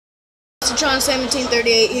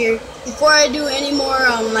Citron1738 here. Before I do any more,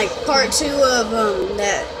 like part 2 of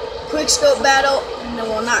that quickscope battle, no,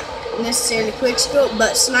 well, not necessarily quickscope,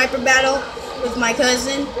 but sniper battle with my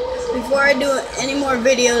cousin. Before I do any more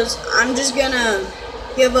videos, I'm just gonna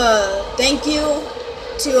give a thank you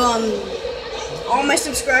to all my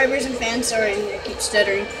subscribers and fans. Sorry, I keep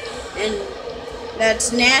stuttering. And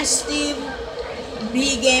that's Nasty,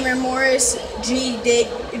 B Gamer Morris,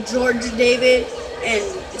 George David, and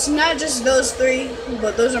it's not just those three,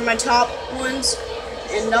 but those are my top ones.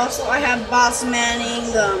 And also I have Boss Manning,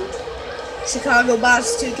 Chicago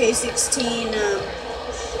Boss 2K16.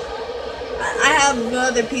 I have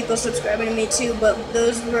other people subscribing to me too, but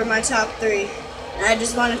those were my top three. And I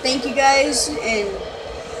just want to thank you guys, and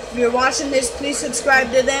if you're watching this, please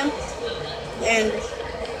subscribe to them. And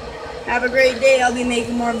have a great day. I'll be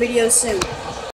making more videos soon.